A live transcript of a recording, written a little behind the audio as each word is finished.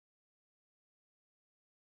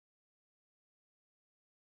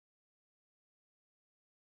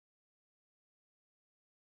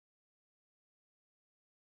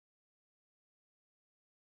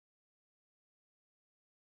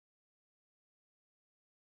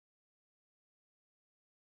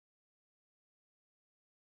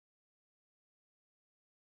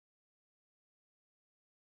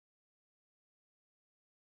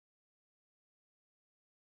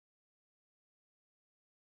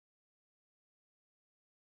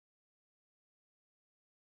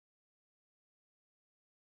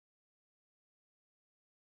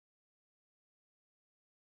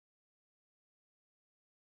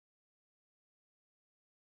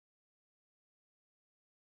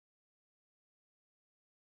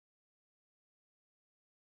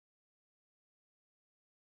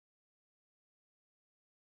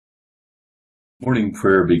Morning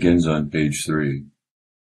prayer begins on page 3.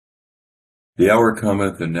 The hour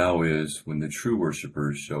cometh, and now is, when the true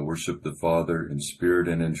worshippers shall worship the Father in spirit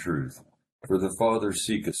and in truth, for the Father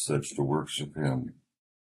seeketh such to worship him.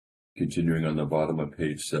 Continuing on the bottom of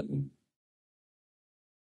page 7.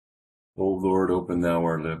 O Lord, open thou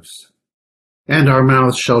our lips, and our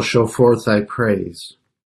mouths shall show forth thy praise.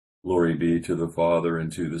 Glory be to the Father,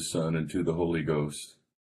 and to the Son, and to the Holy Ghost.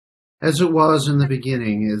 As it was in the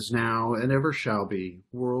beginning, is now, and ever shall be,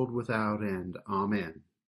 world without end. Amen.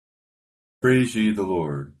 Praise ye the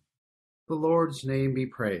Lord. The Lord's name be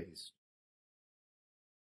praised.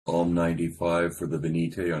 Psalm 95 for the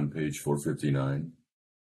Venite on page 459.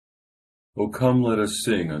 O come, let us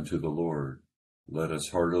sing unto the Lord. Let us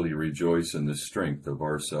heartily rejoice in the strength of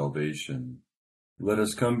our salvation. Let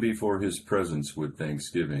us come before his presence with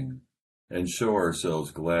thanksgiving, and show ourselves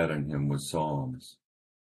glad in him with psalms.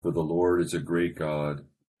 For the Lord is a great God,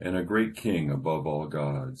 and a great King above all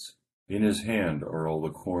gods. In his hand are all the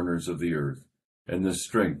corners of the earth, and the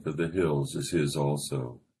strength of the hills is his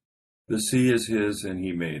also. The sea is his, and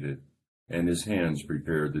he made it, and his hands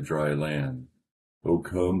prepared the dry land. O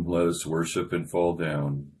come, let us worship and fall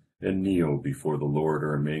down, and kneel before the Lord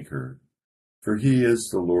our Maker. For he is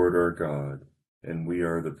the Lord our God, and we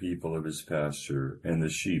are the people of his pasture, and the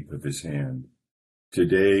sheep of his hand.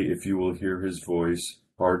 Today, if you will hear his voice,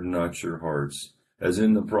 harden not your hearts, as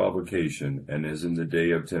in the provocation, and as in the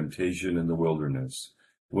day of temptation in the wilderness,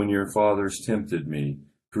 when your fathers tempted me,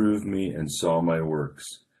 proved me, and saw my works.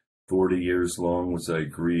 40 years long was I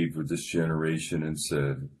grieved with this generation, and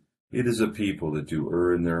said, It is a people that do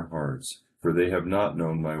err in their hearts, for they have not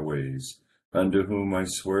known my ways, unto whom I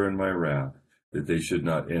swear in my wrath, that they should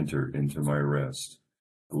not enter into my rest.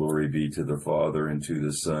 Glory be to the Father, and to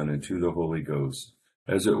the Son, and to the Holy Ghost,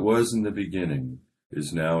 as it was in the beginning,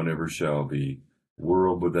 is now, and ever shall be,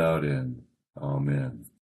 world without end. Amen.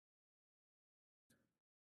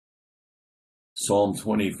 Psalm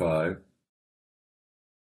 25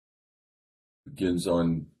 begins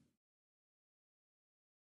on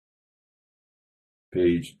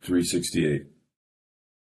page 368.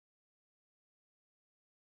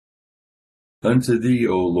 Unto thee,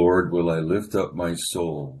 O Lord, will I lift up my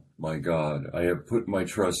soul. My God, I have put my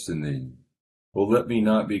trust in thee. O let me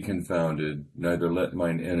not be confounded, neither let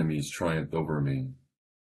mine enemies triumph over me.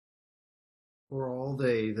 For all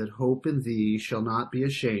they that hope in thee shall not be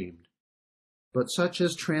ashamed, but such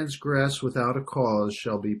as transgress without a cause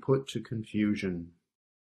shall be put to confusion.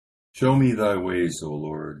 Show me thy ways, O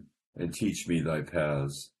Lord, and teach me thy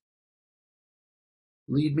paths.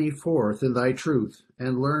 Lead me forth in thy truth,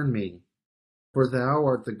 and learn me. For thou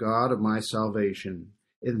art the God of my salvation.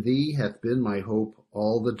 In thee hath been my hope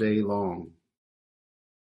all the day long.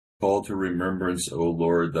 Call to remembrance, O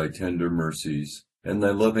Lord, thy tender mercies, and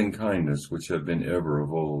thy loving kindness which have been ever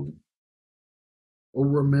of old. O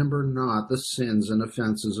remember not the sins and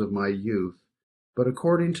offenses of my youth, but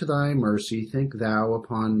according to thy mercy think thou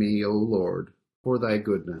upon me, O Lord, for thy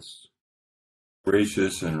goodness.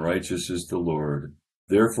 Gracious and righteous is the Lord,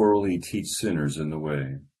 therefore will he teach sinners in the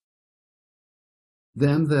way.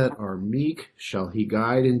 Them that are meek shall he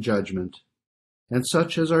guide in judgment, and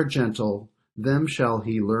such as are gentle, them shall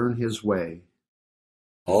he learn his way.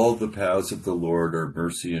 All the paths of the Lord are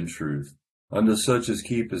mercy and truth, unto such as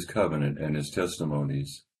keep his covenant and his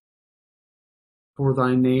testimonies. For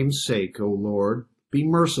thy name's sake, O Lord, be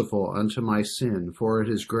merciful unto my sin, for it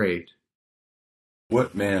is great.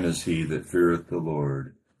 What man is he that feareth the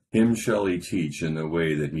Lord? Him shall he teach in the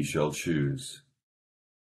way that he shall choose.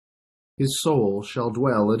 His soul shall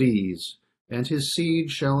dwell at ease, and his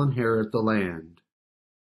seed shall inherit the land.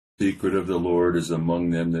 The secret of the Lord is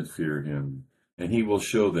among them that fear him, and he will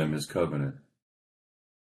show them his covenant.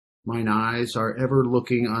 Mine eyes are ever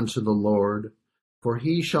looking unto the Lord, for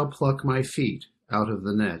he shall pluck my feet out of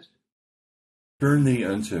the net. Turn thee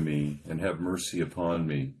unto me, and have mercy upon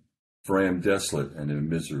me, for I am desolate and in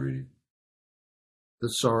misery. The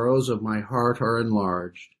sorrows of my heart are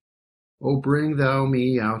enlarged. O bring thou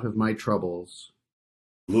me out of my troubles.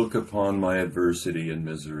 Look upon my adversity and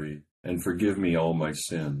misery, and forgive me all my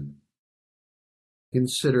sin.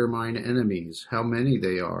 Consider mine enemies, how many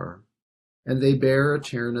they are, and they bear a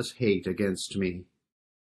tyrannous hate against me.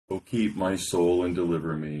 O keep my soul and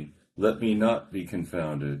deliver me. Let me not be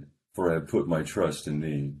confounded, for I have put my trust in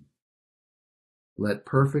thee. Let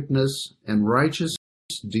perfectness and righteous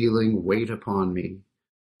dealing wait upon me,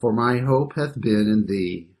 for my hope hath been in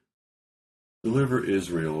thee. Deliver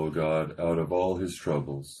Israel, O God, out of all his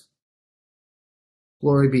troubles.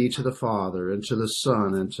 Glory be to the Father, and to the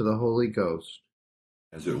Son, and to the Holy Ghost.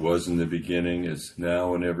 As it was in the beginning, is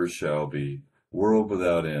now, and ever shall be, world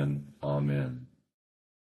without end. Amen.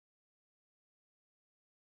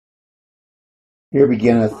 Here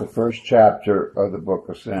beginneth the first chapter of the book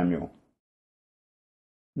of Samuel.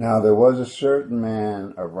 Now there was a certain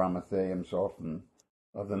man of Ramathaim Zophim,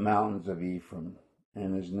 of the mountains of Ephraim,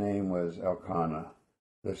 and his name was Elkanah,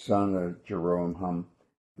 the son of Jeroham,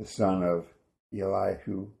 the son of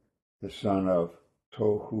Elihu, the son of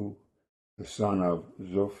Tohu, the son of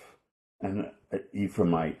Zuph, an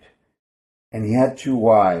Ephraimite. And he had two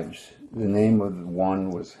wives. The name of the one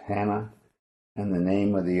was Hannah, and the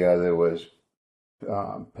name of the other was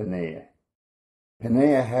Peninnah.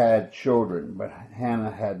 Peninnah had children, but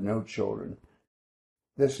Hannah had no children.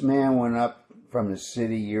 This man went up from the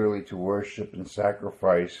city yearly to worship and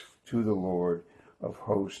sacrifice to the Lord of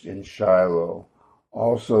hosts in Shiloh.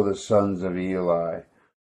 Also the sons of Eli,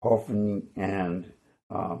 Hophni and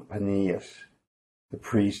Phinehas, the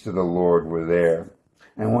priest of the Lord, were there.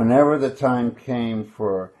 And whenever the time came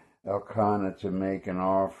for Elkanah to make an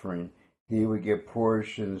offering, he would give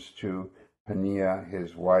portions to Peninnah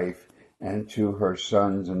his wife, and to her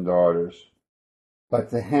sons and daughters. But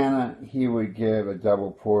to Hannah he would give a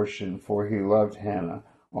double portion, for he loved Hannah,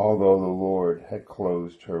 although the Lord had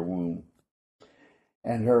closed her womb.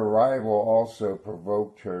 And her rival also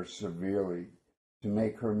provoked her severely to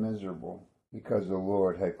make her miserable, because the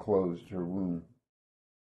Lord had closed her womb.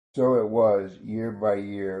 So it was, year by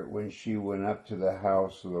year, when she went up to the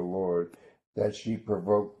house of the Lord, that she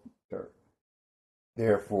provoked her.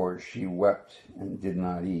 Therefore she wept and did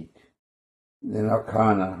not eat. Then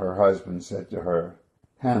Elkanah, her husband, said to her,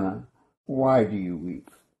 Hannah, why do you weep?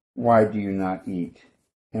 Why do you not eat?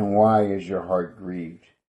 And why is your heart grieved?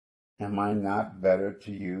 Am I not better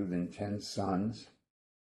to you than 10 sons?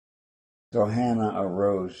 So Hannah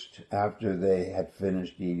arose after they had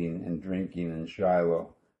finished eating and drinking in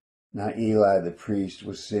Shiloh. Now Eli the priest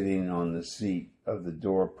was sitting on the seat of the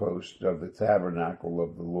doorpost of the tabernacle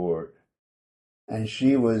of the Lord. And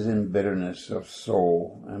she was in bitterness of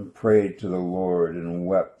soul, and prayed to the Lord, and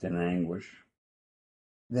wept in anguish.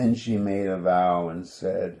 Then she made a vow and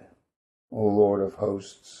said, O Lord of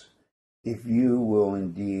hosts, if you will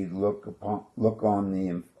indeed look on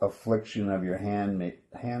the affliction of your the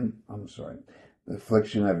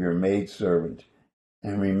affliction of your maidservant,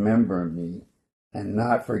 and remember me, and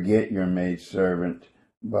not forget your maidservant,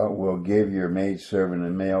 but will give your maidservant a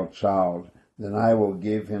male child, then I will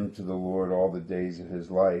give him to the Lord all the days of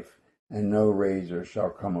his life, and no razor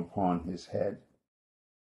shall come upon his head.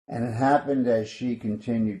 And it happened as she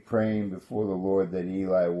continued praying before the Lord that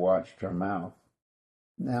Eli watched her mouth.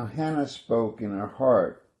 Now Hannah spoke in her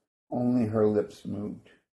heart, only her lips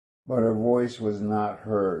moved, but her voice was not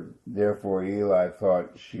heard. Therefore Eli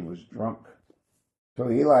thought she was drunk.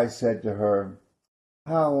 So Eli said to her,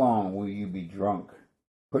 How long will you be drunk?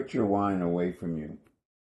 Put your wine away from you.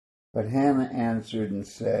 But Hannah answered and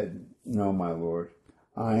said, No, my Lord,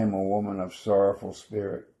 I am a woman of sorrowful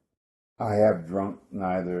spirit. I have drunk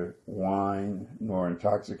neither wine nor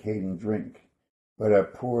intoxicating drink, but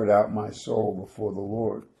have poured out my soul before the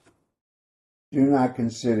Lord. Do not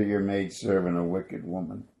consider your maidservant a wicked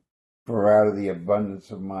woman, for out of the abundance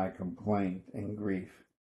of my complaint and grief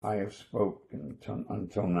I have spoken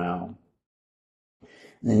until now.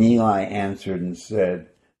 Then Eli answered and said,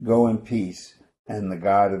 Go in peace, and the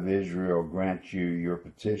God of Israel grant you your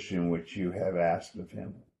petition which you have asked of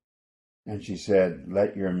him. And she said,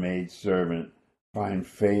 Let your maidservant find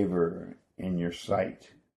favor in your sight.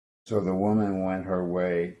 So the woman went her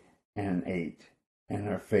way and ate, and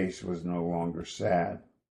her face was no longer sad.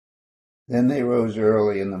 Then they rose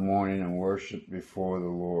early in the morning and worshipped before the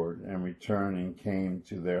Lord, and returned and came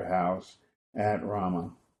to their house at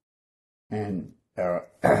Ramah. And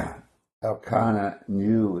Elkanah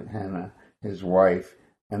knew Hannah, his wife,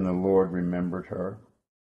 and the Lord remembered her.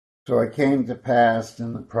 So it came to pass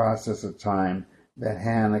in the process of time that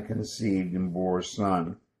Hannah conceived and bore a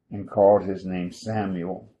son, and called his name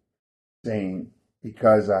Samuel, saying,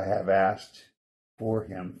 Because I have asked for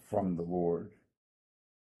him from the Lord.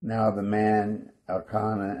 Now the man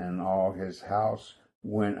Elkanah and all his house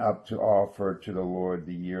went up to offer to the Lord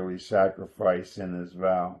the yearly sacrifice in his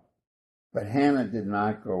vow. But Hannah did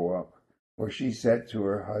not go up, for she said to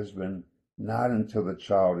her husband, Not until the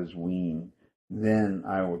child is weaned, then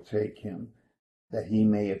I will take him, that he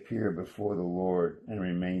may appear before the Lord and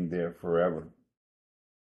remain there forever.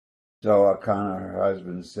 So Elkanah, her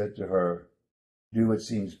husband, said to her, Do what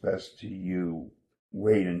seems best to you.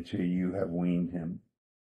 Wait until you have weaned him.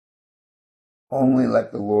 Only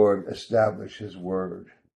let the Lord establish his word.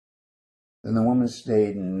 Then the woman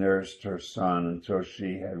stayed and nursed her son until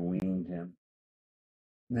she had weaned him.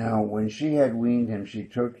 Now when she had weaned him, she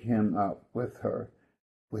took him up with her,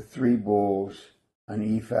 with 3 bulls,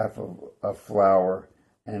 an ephah of flour,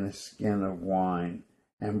 and a skin of wine,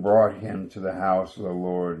 and brought him to the house of the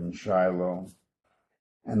Lord in Shiloh.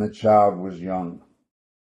 And the child was young.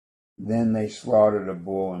 Then they slaughtered a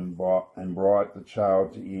bull and brought the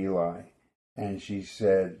child to Eli. And she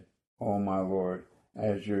said, O my Lord,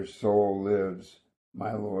 as your soul lives,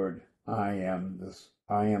 my Lord, I am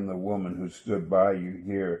the woman who stood by you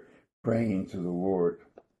here, praying to the Lord.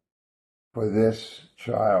 For this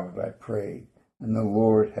child I prayed, and the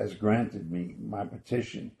Lord has granted me my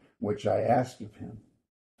petition, which I asked of him.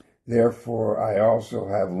 Therefore I also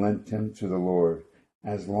have lent him to the Lord.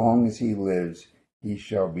 As long as he lives, he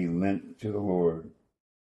shall be lent to the Lord.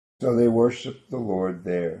 So they worshiped the Lord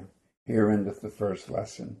there. Here endeth the first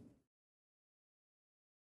lesson.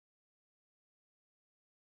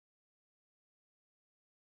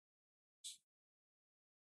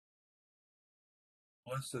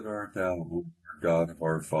 Blessed art thou, O Lord God of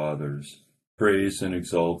our fathers, praised and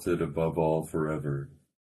exalted above all forever.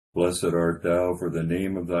 Blessed art thou for the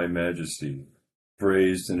name of thy majesty,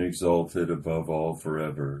 praised and exalted above all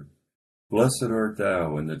forever. Blessed art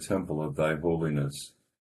thou in the temple of thy holiness,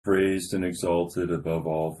 praised and exalted above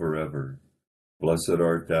all forever. Blessed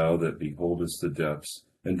art thou that beholdest the depths,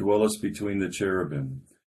 and dwellest between the cherubim,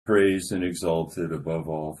 praised and exalted above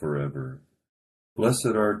all forever.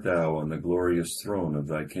 Blessed art thou on the glorious throne of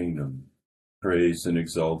thy kingdom, praised and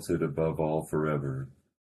exalted above all forever.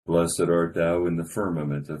 Blessed art thou in the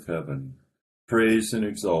firmament of heaven, praised and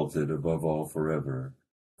exalted above all forever.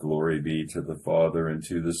 Glory be to the Father, and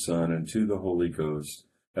to the Son, and to the Holy Ghost,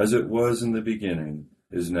 as it was in the beginning,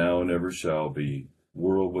 is now, and ever shall be,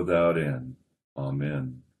 world without end.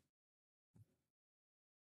 Amen.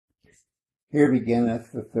 Here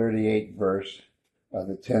beginneth the 38th verse of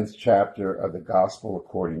the 10th chapter of the Gospel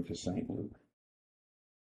according to St. Luke.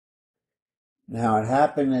 Now it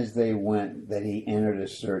happened as they went that he entered a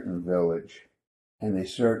certain village, and a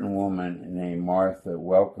certain woman named Martha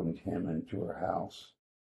welcomed him into her house.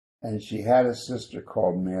 And she had a sister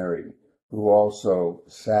called Mary, who also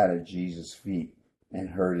sat at Jesus' feet and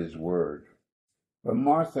heard his word. But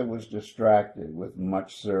Martha was distracted with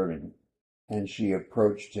much serving, and she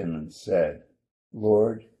approached him and said,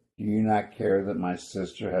 Lord, do you not care that my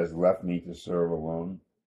sister has left me to serve alone?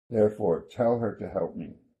 Therefore tell her to help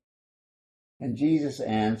me. And Jesus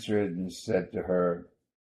answered and said to her,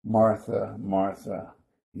 Martha, Martha,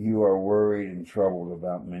 you are worried and troubled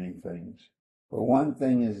about many things. But one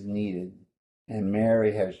thing is needed, and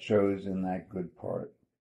Mary has chosen that good part,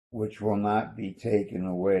 which will not be taken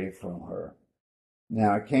away from her.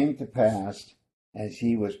 Now it came to pass, as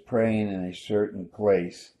he was praying in a certain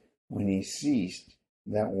place, when he ceased,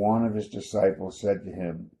 that one of his disciples said to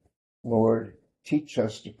him, Lord, teach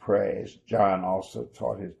us to pray, as John also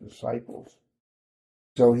taught his disciples.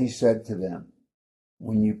 So he said to them,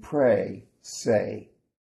 when you pray, say,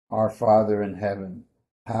 Our Father in heaven,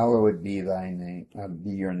 hallowed be thy name,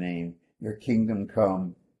 be your name. Your kingdom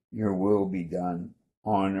come, your will be done,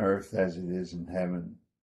 on earth as it is in heaven.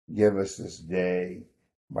 Give us this day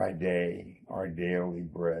by day our daily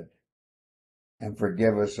bread. And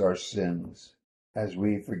forgive us our sins, as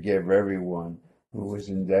we forgive everyone who is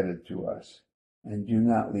indebted to us. And do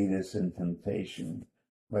not lead us in temptation,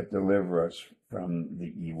 but deliver us from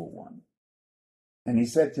the evil one. And he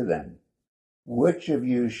said to them, which of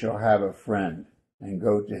you shall have a friend, and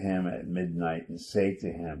go to him at midnight, and say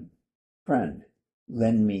to him, Friend,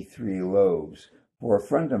 lend me 3 loaves, for a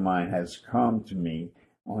friend of mine has come to me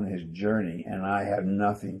on his journey, and I have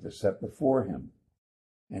nothing to set before him.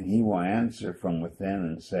 And he will answer from within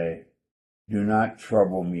and say, Do not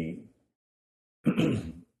trouble me.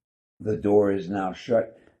 The door is now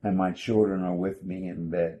shut, and my children are with me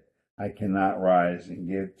in bed. I cannot rise and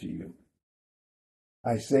give to you.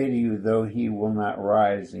 I say to you, though he will not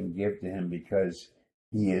rise and give to him because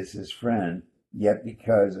he is his friend, yet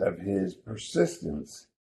because of his persistence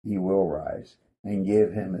he will rise and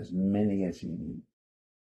give him as many as he needs.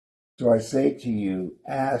 So I say to you,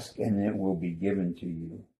 ask and it will be given to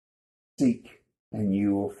you. Seek and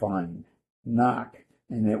you will find. Knock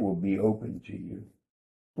and it will be opened to you.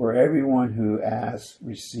 For everyone who asks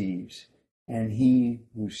receives, and he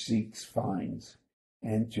who seeks finds,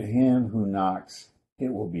 and to him who knocks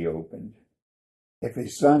it will be opened. If a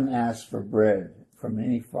son asks for bread from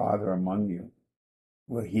any father among you,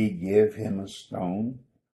 will he give him a stone?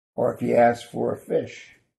 Or if he asks for a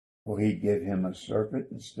fish, will he give him a serpent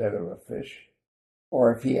instead of a fish?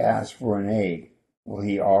 Or if he asks for an egg, will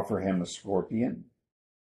he offer him a scorpion?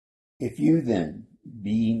 If you then,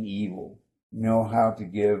 being evil, know how to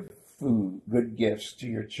give good gifts to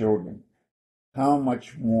your children, how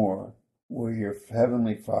much more will your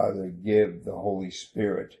heavenly Father give the Holy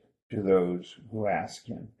Spirit to those who ask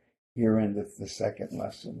him. Here endeth the second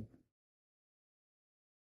lesson.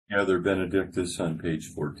 Gather Benedictus on page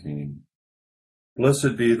 14.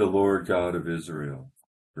 Blessed be the Lord God of Israel,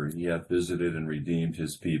 for he hath visited and redeemed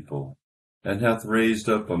his people, and hath raised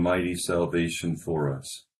up a mighty salvation for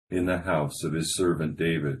us in the house of his servant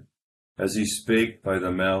David, as he spake by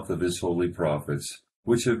the mouth of his holy prophets,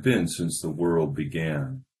 which have been since the world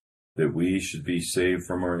began, that we should be saved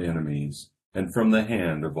from our enemies, and from the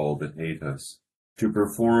hand of all that hate us, to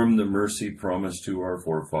perform the mercy promised to our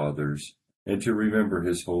forefathers, and to remember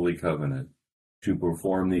his holy covenant, to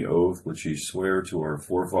perform the oath which he sware to our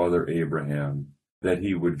forefather Abraham, that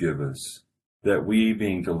he would give us, that we,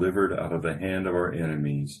 being delivered out of the hand of our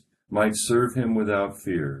enemies, might serve him without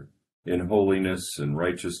fear, in holiness and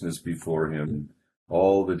righteousness before him,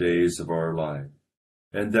 all the days of our life.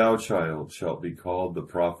 And thou, child, shalt be called the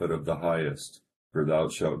prophet of the highest, for thou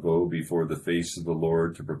shalt go before the face of the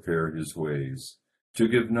Lord to prepare his ways, to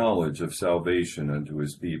give knowledge of salvation unto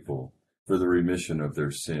his people, for the remission of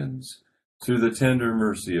their sins, through the tender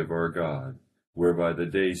mercy of our God, whereby the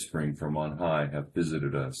dayspring from on high hath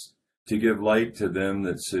visited us, to give light to them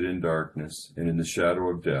that sit in darkness and in the shadow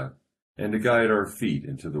of death, and to guide our feet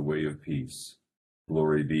into the way of peace.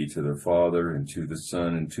 Glory be to the Father, and to the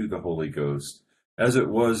Son, and to the Holy Ghost, as it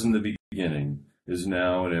was in the beginning, is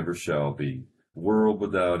now, and ever shall be, world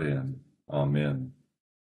without end. Amen.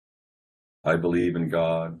 I believe in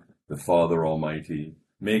God, the Father Almighty,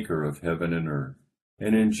 maker of heaven and earth,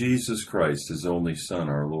 and in Jesus Christ, his only Son,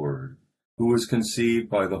 our Lord, who was conceived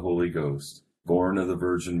by the Holy Ghost, born of the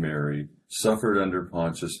Virgin Mary, suffered under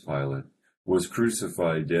Pontius Pilate, was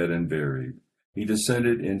crucified, dead, and buried. He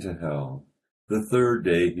descended into hell. The third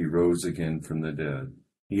day he rose again from the dead.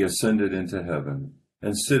 He ascended into heaven,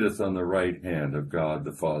 and sitteth on the right hand of God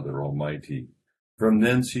the Father Almighty. From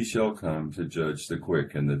thence he shall come to judge the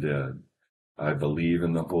quick and the dead. I believe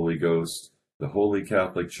in the Holy Ghost, the Holy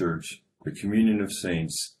Catholic Church, the communion of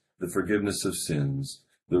saints, the forgiveness of sins,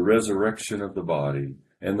 the resurrection of the body,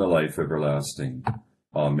 and the life everlasting.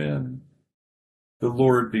 Amen. The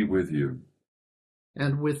Lord be with you.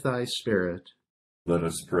 And with thy spirit. Let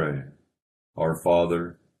us pray. Our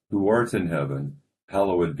Father, who art in heaven,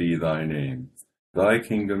 hallowed be thy name. Thy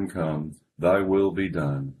kingdom come, thy will be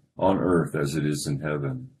done, on earth as it is in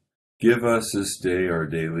heaven. Give us this day our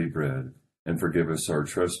daily bread, and forgive us our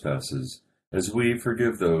trespasses, as we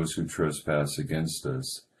forgive those who trespass against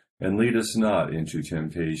us. And lead us not into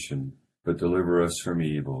temptation, but deliver us from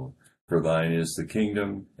evil. For thine is the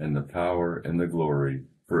kingdom, and the power, and the glory,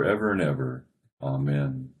 for ever and ever.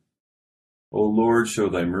 Amen. O Lord, show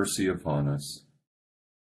thy mercy upon us.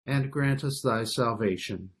 And grant us thy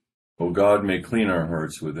salvation. O God, may clean our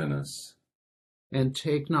hearts within us. And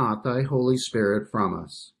take not thy Holy Spirit from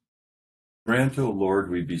us. Grant, O Lord,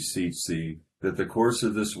 we beseech thee, that the course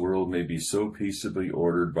of this world may be so peaceably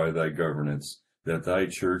ordered by thy governance, that thy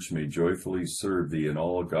church may joyfully serve thee in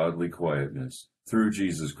all godly quietness, through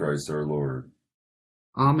Jesus Christ our Lord.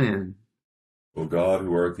 Amen. O God,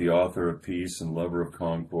 who art the author of peace and lover of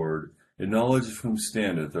concord, in knowledge of whom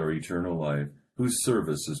standeth our eternal life, whose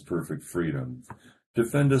service is perfect freedom,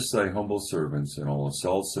 defend us, thy humble servants, in all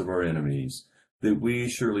assaults of our enemies, that we,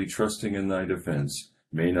 surely trusting in thy defense,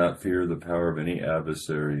 may not fear the power of any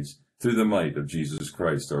adversaries, through the might of Jesus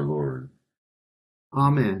Christ our Lord.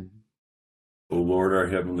 Amen. O Lord, our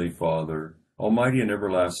heavenly Father, almighty and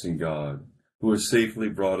everlasting God, who hast safely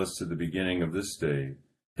brought us to the beginning of this day,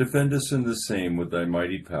 defend us in the same with thy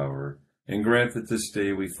mighty power, and grant that this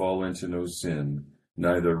day we fall into no sin,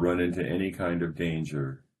 neither run into any kind of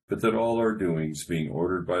danger, but that all our doings, being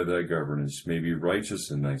ordered by thy governance, may be righteous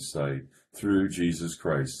in thy sight, through Jesus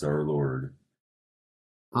Christ our Lord.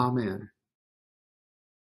 Amen.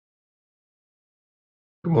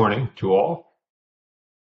 Good morning to all.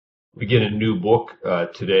 We begin a new book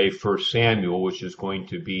today, 1 Samuel, which is going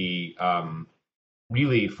to be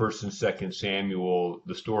really 1 and 2 Samuel,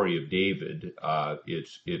 the story of David.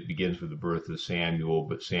 It begins with the birth of Samuel,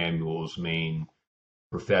 but Samuel's main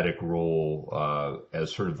prophetic role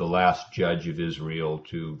as sort of the last judge of Israel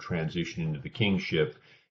to transition into the kingship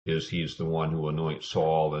is he's the one who anoints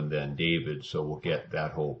Saul and then David. So we'll get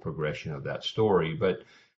that whole progression of that story. But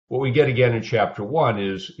what we get again in chapter 1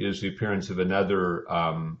 is the appearance of another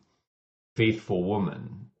faithful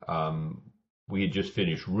woman. We had just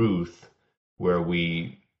finished Ruth, where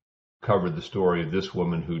we covered the story of this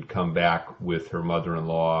woman who'd come back with her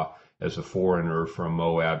mother-in-law as a foreigner from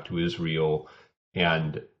Moab to Israel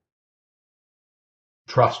and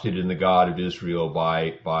trusted in the God of Israel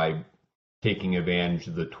by taking advantage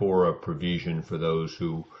of the Torah provision for those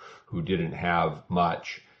who didn't have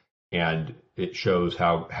much. and it shows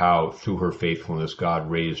how through her faithfulness God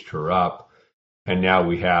raised her up. And now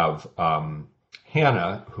we have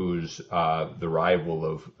Hannah, who's the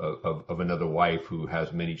rival of another wife who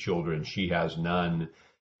has many children. She has none,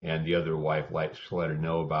 and the other wife likes to let her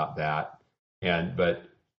know about that. But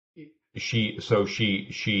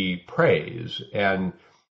she prays, and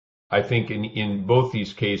I think in both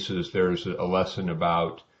these cases there's a lesson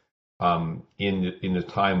about in the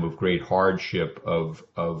time of great hardship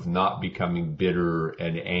of not becoming bitter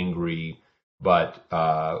and angry, but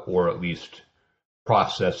or at least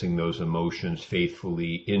processing those emotions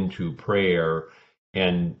faithfully into prayer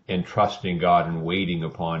and trusting God and waiting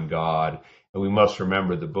upon God. And we must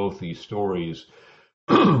remember that both these stories,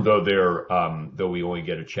 though we only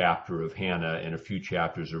get a chapter of Hannah and a few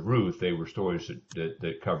chapters of Ruth, they were stories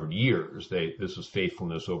that covered years. This was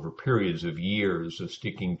faithfulness over periods of years of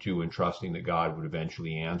sticking to and trusting that God would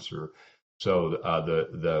eventually answer. So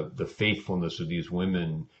the faithfulness of these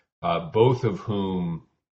women, both of whom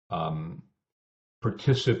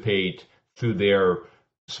participate through their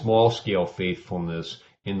small-scale faithfulness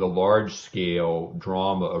in the large-scale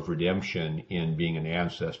drama of redemption in being an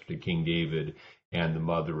ancestor to King David and the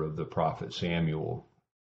mother of the prophet Samuel.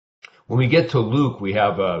 When we get to Luke, we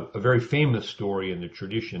have a very famous story in the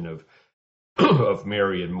tradition of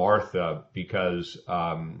Mary and Martha, because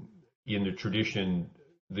in the tradition,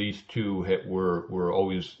 these two were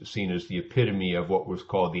always seen as the epitome of what was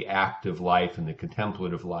called the active life and the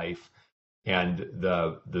contemplative life. And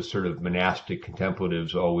the sort of monastic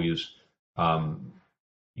contemplatives always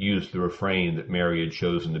used the refrain that Mary had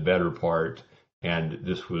chosen the better part. And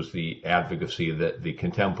this was the advocacy that the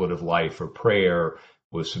contemplative life or prayer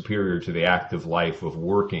was superior to the active life of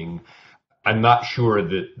working. I'm not sure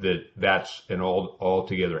that that's an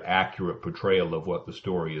altogether accurate portrayal of what the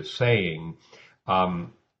story is saying.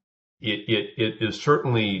 It is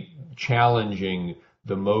certainly challenging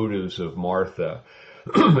the motives of Martha.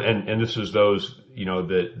 And this is those,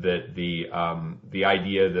 that the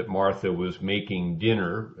idea that Martha was making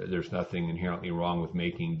dinner. There's nothing inherently wrong with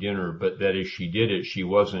making dinner, but that as she did it, she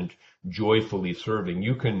wasn't joyfully serving.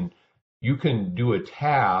 You can do a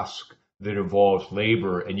task that involves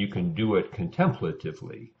labor, and you can do it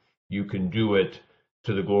contemplatively. You can do it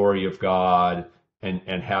to the glory of God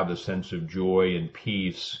and have a sense of joy and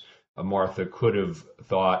peace. Martha could have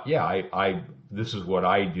thought, this is what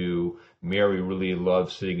I do. Mary really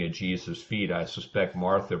loved sitting at Jesus' feet. I suspect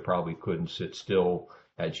Martha probably couldn't sit still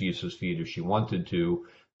at Jesus' feet if she wanted to.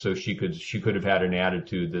 So she could have had an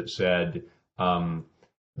attitude that said,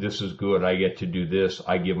 this is good. I get to do this.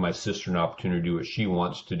 I give my sister an opportunity to do what she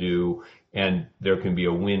wants to do. And there can be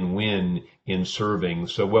a win-win in serving.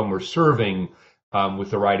 So when we're serving,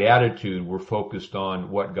 with the right attitude, we're focused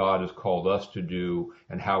on what God has called us to do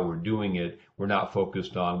and how we're doing it. We're not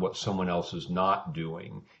focused on what someone else is not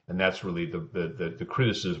doing. And that's really the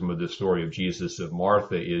criticism of the story of Jesus of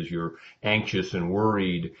Martha is you're anxious and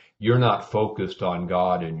worried. You're not focused on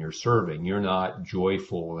God and you're serving. You're not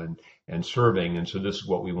joyful and serving. And so this is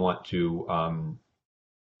what we want to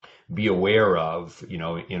be aware of, in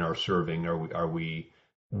our serving. Are we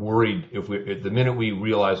worried at the minute we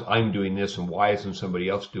realize I'm doing this and why isn't somebody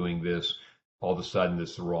else doing this, all of a sudden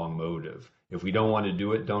it's the wrong motive. If we don't want to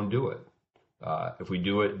do it, don't do it. If we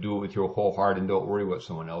do it with your whole heart and don't worry what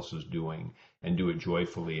someone else is doing, and do it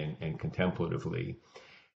joyfully and contemplatively.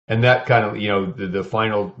 And that kind of, the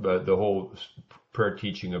final, the whole prayer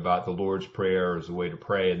teaching about the Lord's Prayer as a way to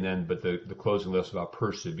pray, but the closing lesson about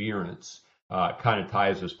perseverance kind of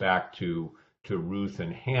ties us back to Ruth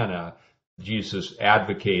and Hannah. Jesus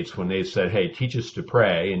advocates when they said, hey, teach us to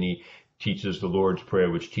pray, and he teaches the Lord's Prayer,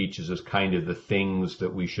 which teaches us kind of the things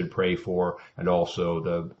that we should pray for, and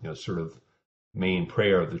also the sort of main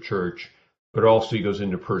prayer of the church. But also he goes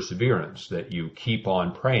into perseverance, that you keep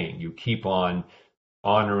on praying, you keep on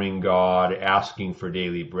honoring God, asking for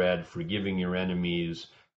daily bread, forgiving your enemies,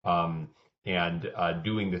 and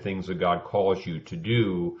doing the things that God calls you to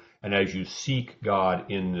do. And as you seek God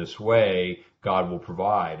in this way, God will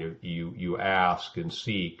provide. You ask and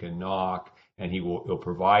seek and knock, and he'll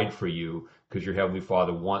provide for you, because your Heavenly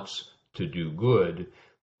Father wants to do good.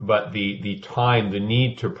 But the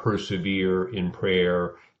need to persevere in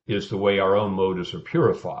prayer is the way our own motives are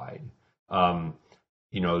purified.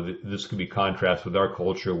 This could be contrast with our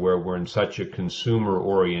culture, where we're in such a consumer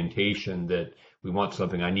orientation that we want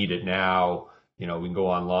something, I need it now. We can go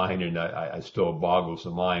online, and I still boggles the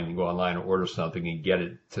mind. We can go online and order something and get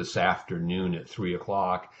it this afternoon at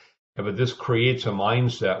 3:00. But this creates a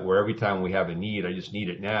mindset where every time we have a need, I just need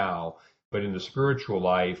it now. But in the spiritual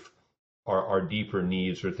life, our deeper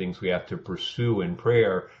needs are things we have to pursue in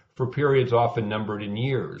prayer. for periods often numbered in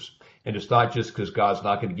years. And it's not just because God's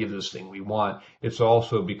not going to give this thing we want. It's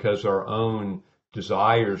also because our own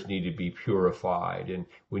desires need to be purified, and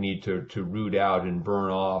we need to root out and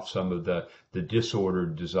burn off some of the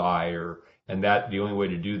disordered desire. And that the only way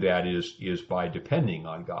to do that is by depending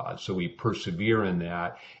on God. So we persevere in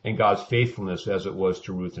that, and God's faithfulness, as it was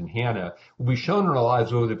to Ruth and Hannah, will be shown in our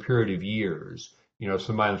lives over the period of years.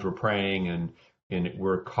 Sometimes we're praying and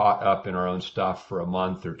we're caught up in our own stuff for a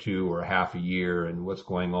month or two or half a year and what's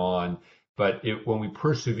going on. But when we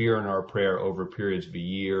persevere in our prayer over periods of a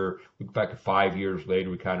year, we go back to 5 years later,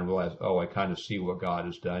 we kind of realize, oh, I kind of see what God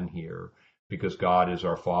has done here, because God is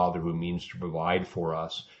our Father who means to provide for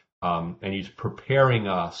us. And he's preparing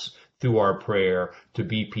us through our prayer to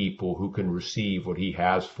be people who can receive what he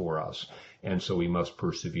has for us. And so we must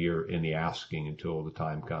persevere in the asking until the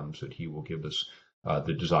time comes that he will give us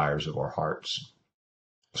the desires of our hearts.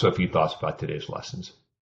 So a few thoughts about today's lessons.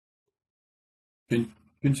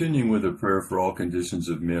 Continuing with a prayer for all conditions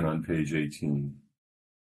of men on page 18.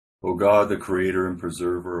 O God, the creator and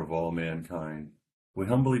preserver of all mankind, we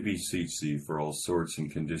humbly beseech thee for all sorts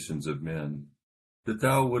and conditions of men, that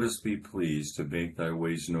thou wouldest be pleased to make thy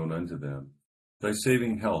ways known unto them, thy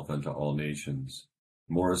saving health unto all nations.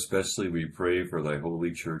 More especially we pray for thy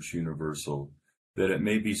holy church universal, that it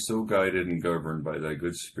may be so guided and governed by thy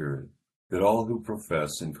good spirit, that all who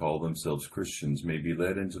profess and call themselves Christians may be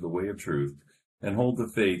led into the way of truth, and hold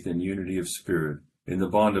the faith in unity of spirit, in the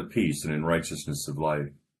bond of peace and in righteousness of life.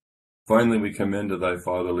 Finally, we commend to thy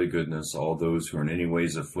fatherly goodness all those who are in any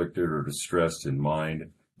ways afflicted or distressed in mind,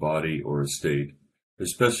 body, or estate,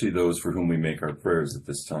 especially those for whom we make our prayers at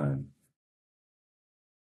this time.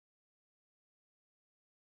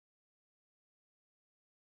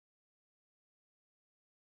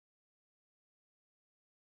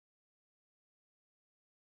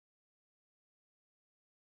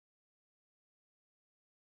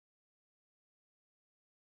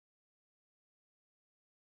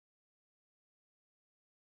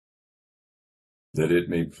 That it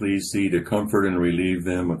may please thee to comfort and relieve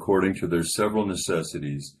them according to their several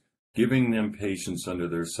necessities, giving them patience under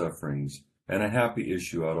their sufferings, and a happy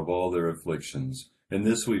issue out of all their afflictions. And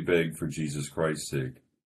this we beg for Jesus Christ's sake.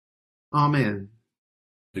 Amen.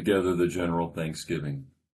 Together the general thanksgiving.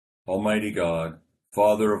 Almighty God,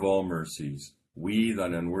 Father of all mercies, we,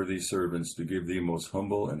 thine unworthy servants, do give thee most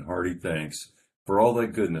humble and hearty thanks for all thy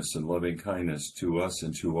goodness and loving kindness to us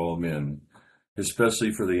and to all men,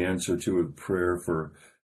 especially for the answer to a prayer for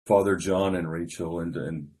Father John and Rachel,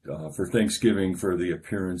 and for Thanksgiving for the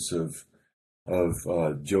appearance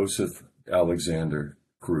of Joseph Alexander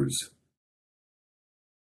Cruz.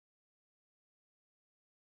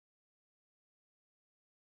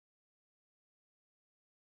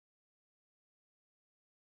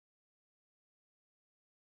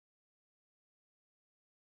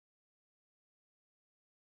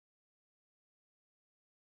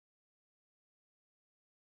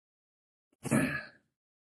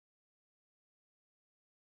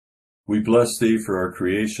 We bless thee for our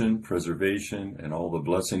creation, preservation, and all the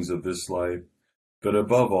blessings of this life, but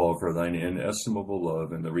above all for thine inestimable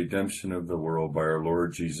love and the redemption of the world by our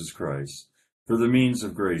Lord Jesus Christ, for the means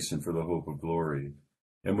of grace and for the hope of glory.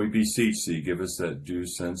 And we beseech thee, give us that due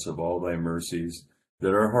sense of all thy mercies,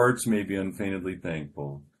 that our hearts may be unfeignedly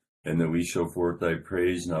thankful, and that we show forth thy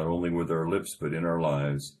praise not only with our lips but in our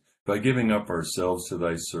lives, by giving up ourselves to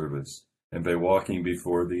thy service, and by walking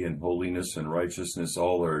before thee in holiness and righteousness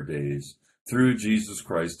all our days, through Jesus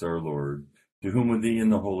Christ our Lord, to whom with thee and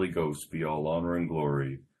the Holy Ghost be all honor and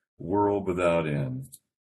glory, world without end.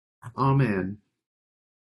 Amen.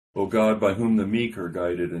 O God, by whom the meek are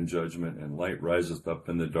guided in judgment, and light riseth up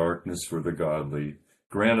in the darkness for the godly,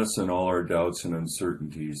 grant us in all our doubts and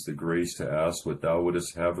uncertainties the grace to ask what thou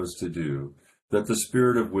wouldest have us to do, that the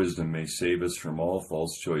spirit of wisdom may save us from all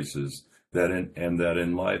false choices, that in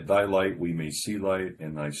thy light we may see light,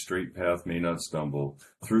 and thy straight path may not stumble,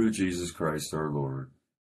 through Jesus Christ our Lord.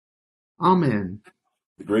 Amen.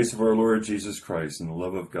 The grace of our Lord Jesus Christ, and the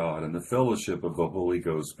love of God, and the fellowship of the Holy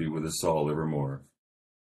Ghost be with us all evermore.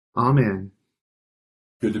 Amen.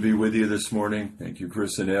 Good to be with you this morning. Thank you,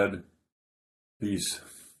 Chris and Ed. Peace.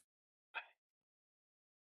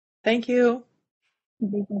 Thank you.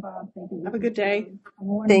 Thank you, Bob. Thank you. Have a good day. A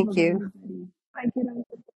wonderful Thank day, you. everybody. Thank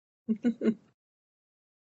you.